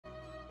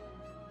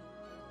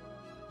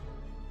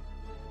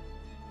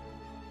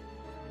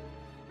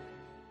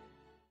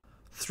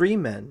Three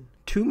men,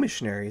 two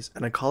missionaries,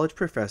 and a college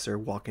professor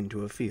walk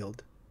into a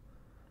field.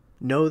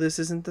 No, this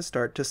isn't the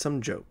start to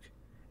some joke.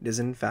 It is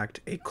in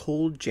fact a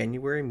cold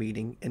January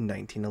meeting in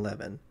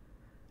 1911.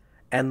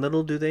 And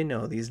little do they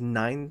know these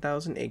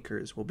 9,000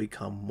 acres will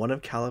become one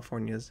of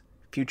California's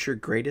future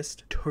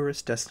greatest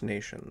tourist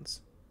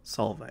destinations,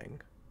 Solvang.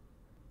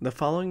 The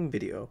following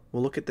video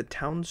will look at the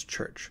town's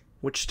church,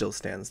 which still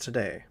stands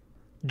today.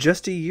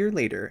 Just a year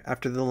later,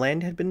 after the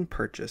land had been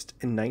purchased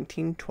in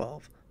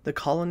 1912, the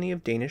colony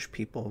of Danish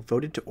people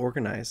voted to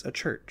organize a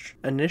church.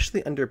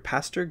 Initially under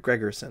Pastor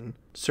Gregerson,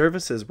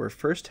 services were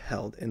first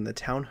held in the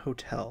town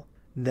hotel,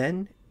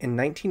 then in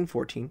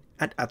 1914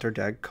 at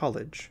Atterdag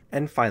College,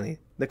 and finally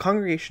the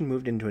congregation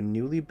moved into a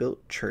newly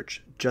built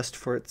church just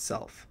for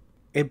itself.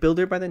 A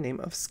builder by the name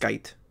of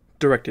Skite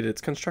directed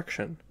its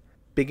construction,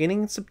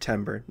 beginning in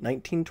September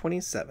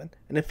 1927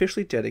 and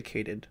officially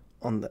dedicated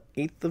on the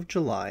 8th of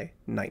July,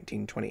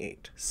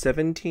 1928,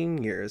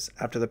 17 years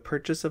after the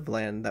purchase of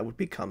land that would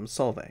become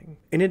Solvang.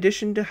 In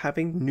addition to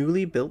having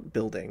newly built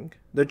building,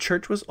 the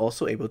church was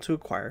also able to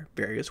acquire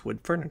various wood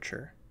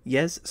furniture.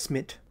 Jes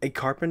Smith, a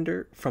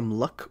carpenter from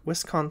Luck,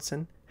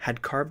 Wisconsin,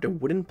 had carved a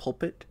wooden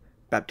pulpit,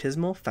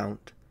 baptismal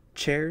fount,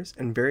 chairs,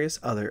 and various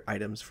other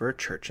items for a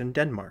church in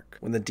Denmark.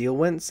 When the deal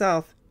went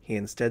south, he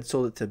instead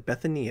sold it to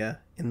Bethania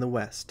in the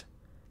west.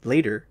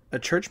 Later, a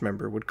church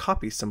member would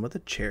copy some of the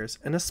chairs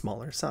in a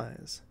smaller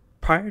size.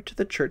 Prior to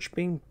the church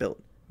being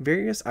built,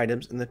 various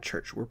items in the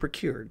church were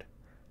procured.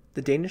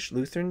 The Danish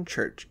Lutheran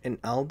Church in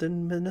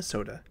Alden,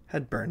 Minnesota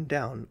had burned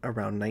down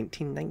around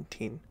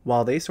 1919.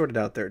 While they sorted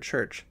out their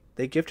church,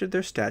 they gifted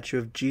their statue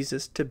of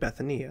Jesus to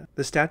Bethania.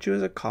 The statue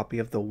is a copy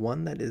of the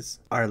one that is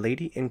Our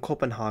Lady in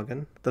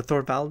Copenhagen, the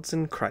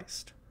Thorvaldsen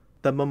Christ.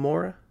 The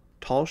Marmora,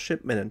 tall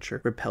ship miniature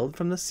repelled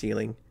from the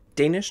ceiling,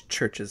 Danish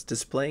churches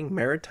displaying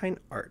maritime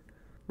art,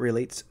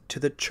 relates to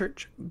the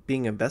church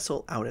being a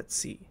vessel out at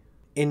sea.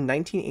 In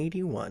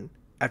 1981,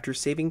 after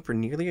saving for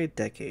nearly a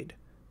decade,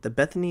 the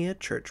Bethania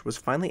Church was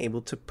finally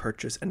able to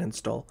purchase and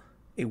install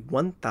a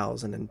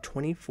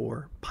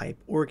 1,024 pipe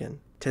organ.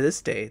 To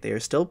this day, they are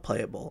still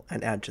playable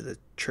and add to the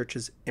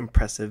church's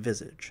impressive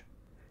visage.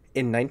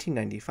 In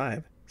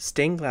 1995,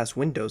 stained glass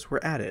windows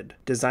were added,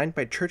 designed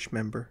by church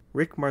member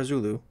Rick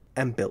Marzulu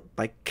and built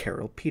by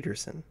Carol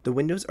Peterson. The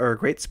windows are a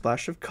great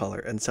splash of color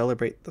and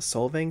celebrate the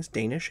Solvang's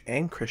Danish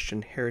and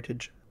Christian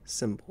heritage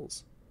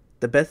symbols.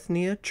 The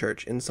Bethania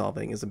Church in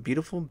Solvang is a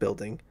beautiful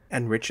building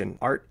and rich in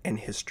art and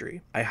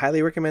history. I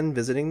highly recommend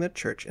visiting the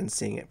church and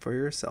seeing it for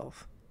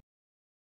yourself.